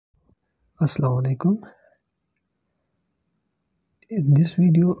Assalamu alaikum. In this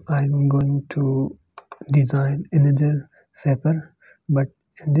video I am going to design another paper, but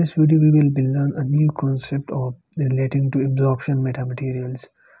in this video we will be learn a new concept of relating to absorption metamaterials.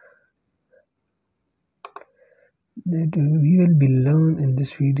 That we will be learn in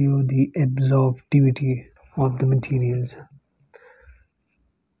this video the absorptivity of the materials.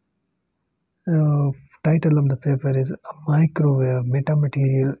 Title of the paper is a microwave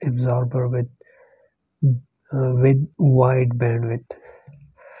metamaterial absorber with wide bandwidth.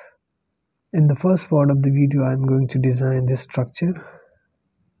 In the first part of the video I am going to design this structure,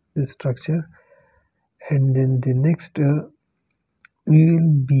 and then the next we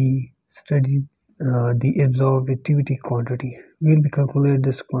will be study the absorptivity quantity. We will be calculate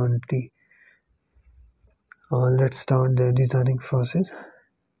this quantity. Let's start the designing process.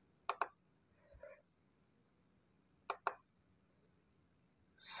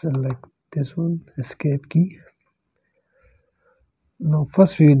 Select this one, escape key. Now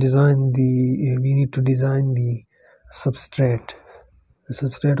first we need to design the substrate,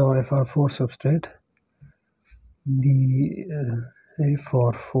 or FR4 substrate. The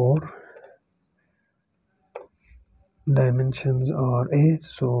FR4 dimensions are A,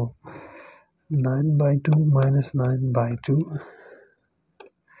 so 9 by 2 minus 9 by 2,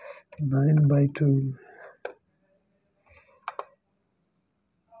 9 by 2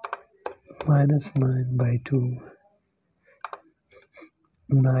 minus 9 by 2,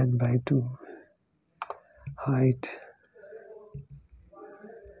 9 by 2, height.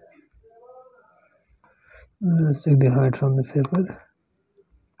 Let's take the height from the paper.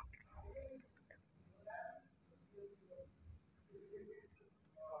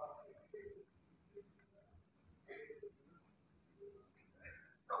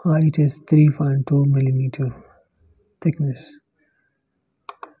 Height is 3.2 millimeter. Thickness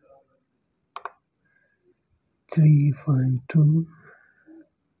 3.2.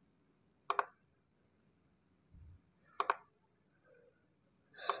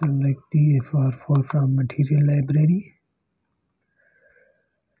 Select the FR4 from material library.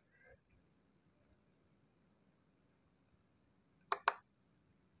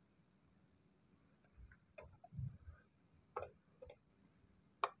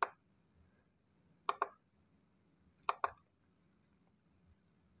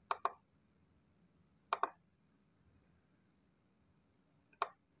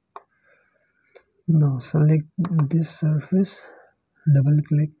 Now select this surface, double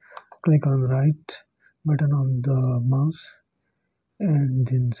click on right button on the mouse, and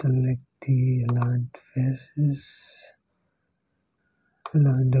then select the aligned faces,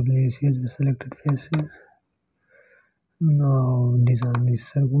 align WCS with selected faces. Now design the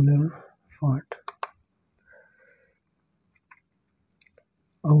circular part.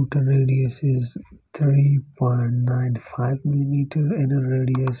 Outer radius is 3.95 millimeter, inner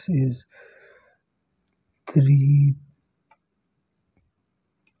radius is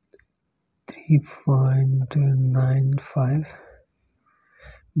 3.95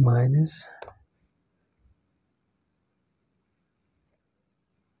 minus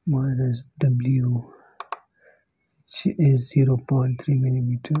W, which is 0.3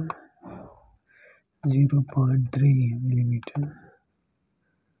 millimeter, 0.3 millimeter.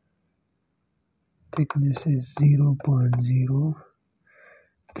 Thickness is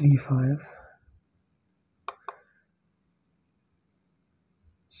 0.035.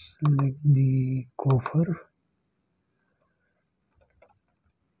 Select the coffer.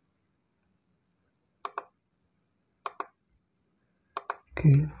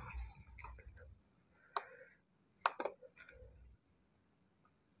 Okay.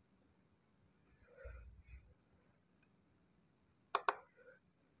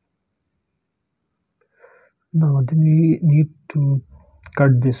 Now then we need to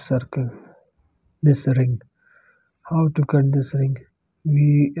cut this circle, this ring. How to cut this ring?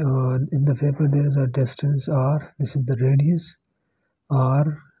 We in the paper there is a distance r. This is the radius r.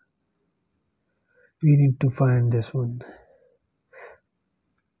 We need to find this one.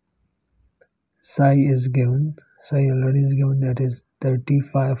 Psi is given. Psi already is given, that is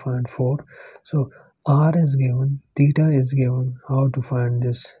 35.4. So r is given, theta is given. How to find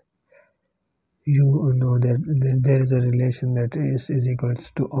this? You know that there is a relation that is equals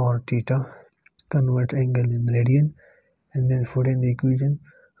to r theta. Convert angle in radian and then put in the equation.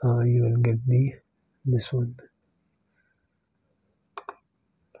 You will get this one.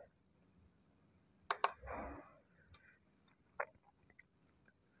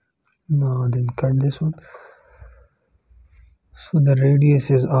 Now then cut this one. So the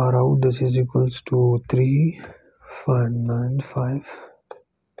radius is r out. This is equals to 3.95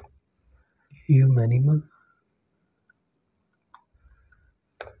 U minima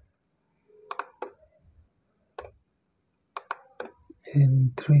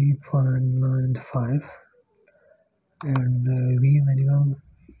in 3.95 and V minimum,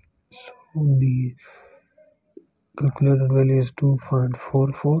 so the calculated value is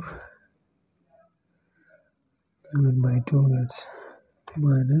 2.44 and by 2 that's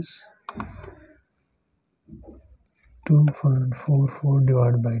minus 2.44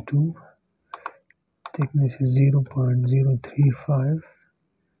 divided by 2, thickness is 0.035.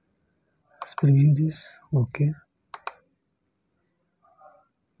 Let's preview this. Okay,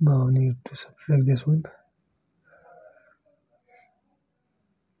 now I need to subtract this one.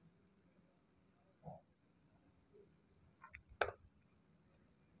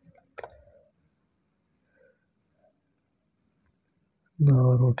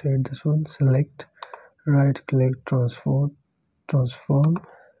 Now rotate this one, select, right click, transform,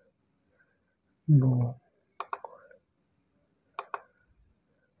 no,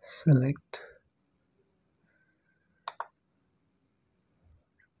 select,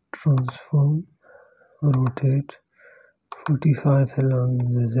 transform, rotate 45 along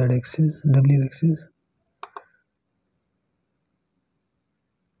the z axis, w axis.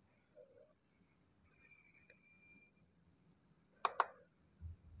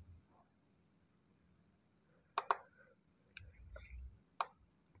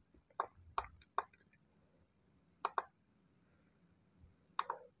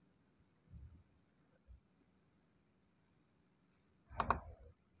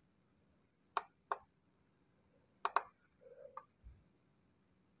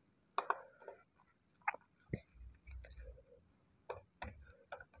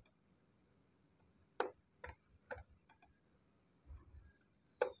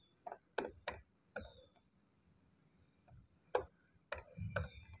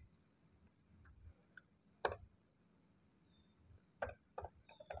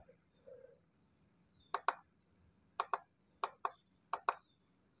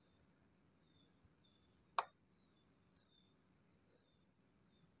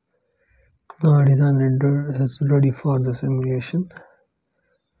 Now design render is ready for the simulation.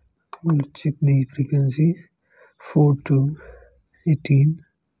 We'll check the frequency 4 to 18,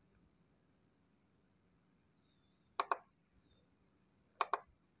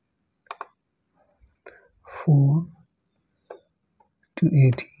 4 to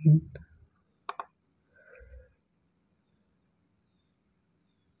 18,